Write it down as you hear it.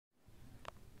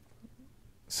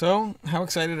So, how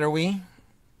excited are we?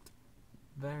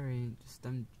 Very. Just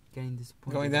I'm getting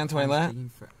disappointed. Going down to It's Eilat? taking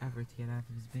forever to get out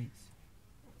of his base.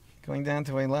 Going down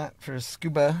to Eilat for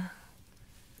scuba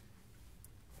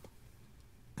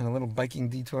and a little biking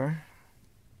detour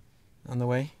on the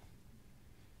way.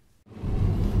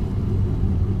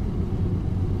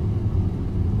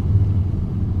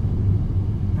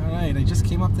 Alright, I just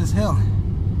came up this hill.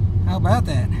 How about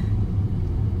that?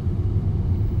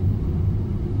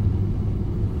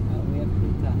 We have a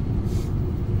good time.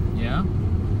 Yeah?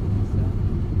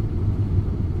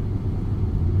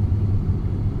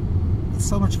 It's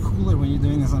so much cooler when you're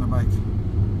doing this on a bike.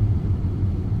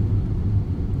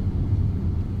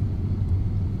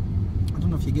 I don't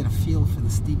know if you get a feel for the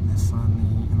steepness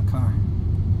in the car.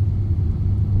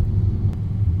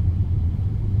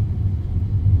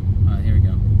 Here we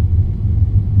go.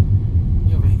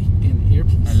 You have an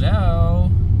earpiece.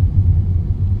 Hello?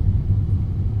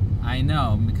 I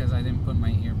know, because I didn't put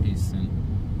my earpiece in.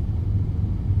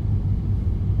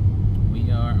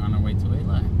 We are on our way to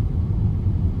Eilat.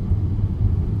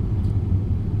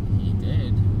 He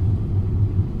did.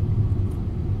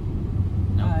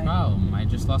 No Hi. problem. I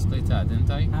just lost Eilat,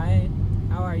 didn't I? Hi.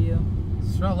 How are you?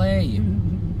 Srolay.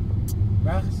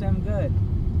 Baruch Hashem, good.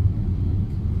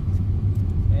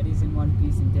 Eddie's in one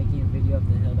piece and taking a video of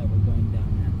the hill that we're going down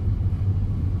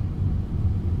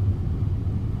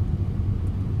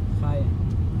now. Chaya.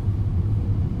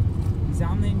 He's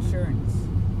on the insurance.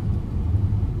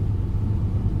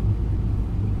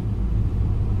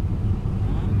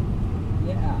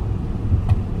 Yeah.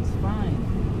 It's fine.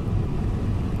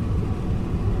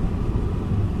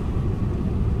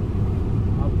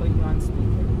 I'll put you on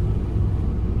speaker.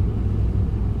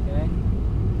 Okay?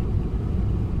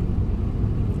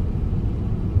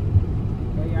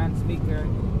 Put you on speaker.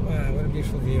 Wow, what a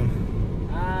beautiful view.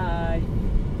 Hi.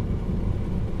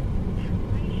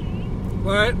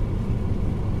 What?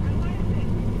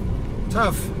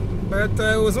 Tough, but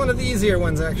it was one of the easier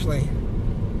ones actually.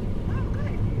 Oh,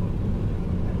 good.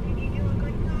 Did you do a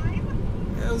good time?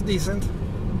 It was decent.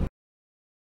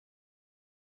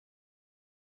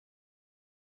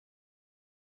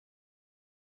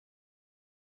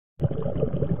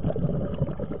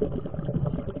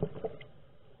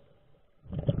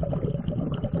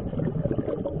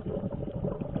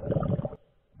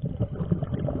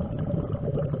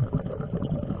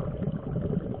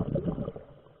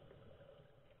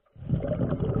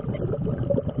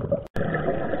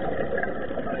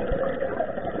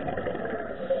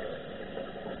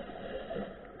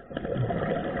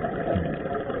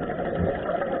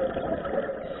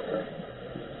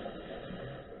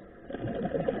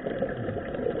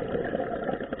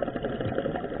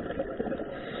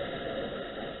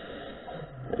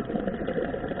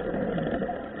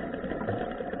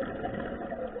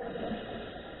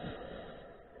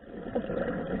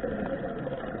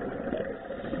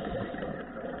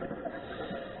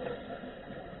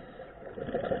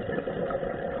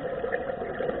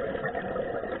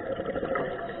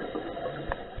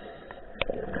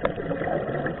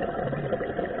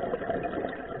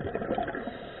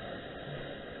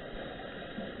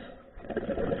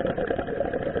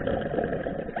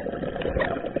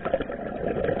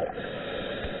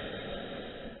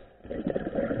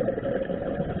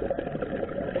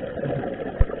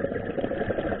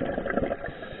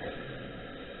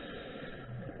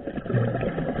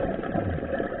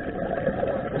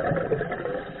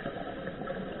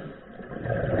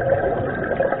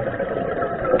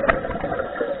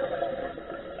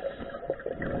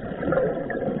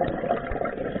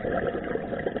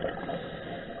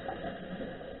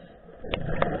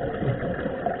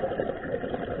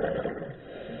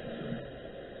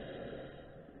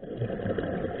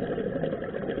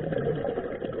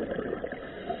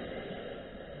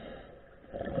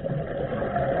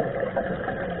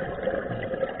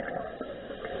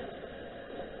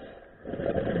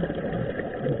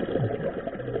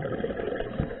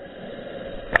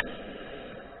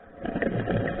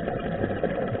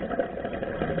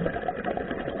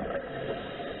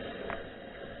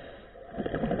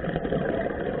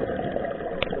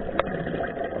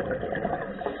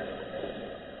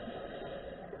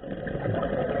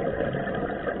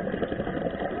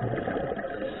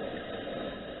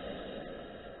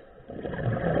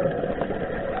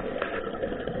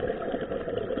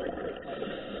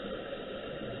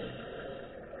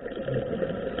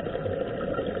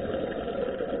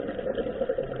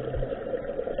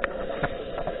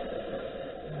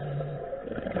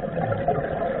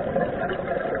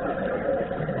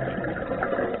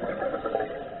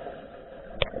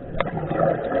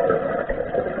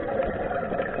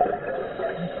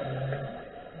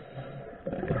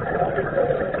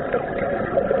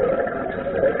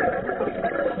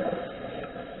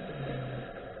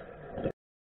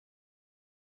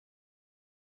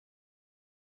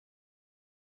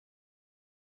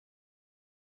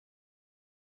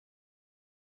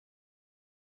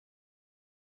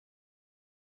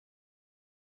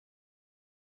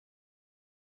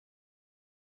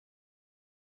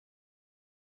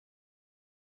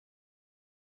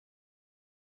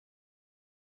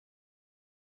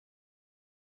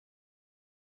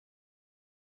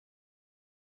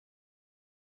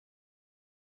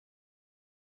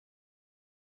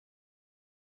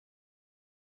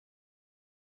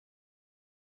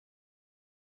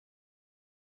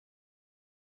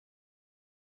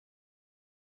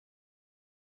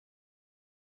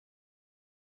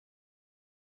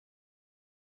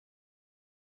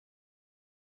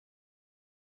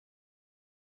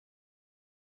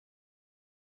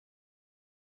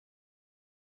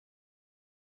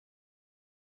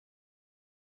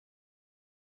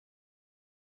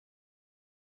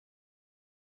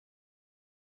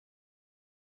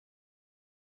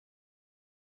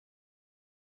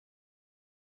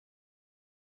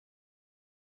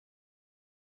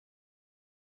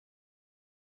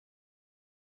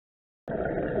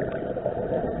 Bye.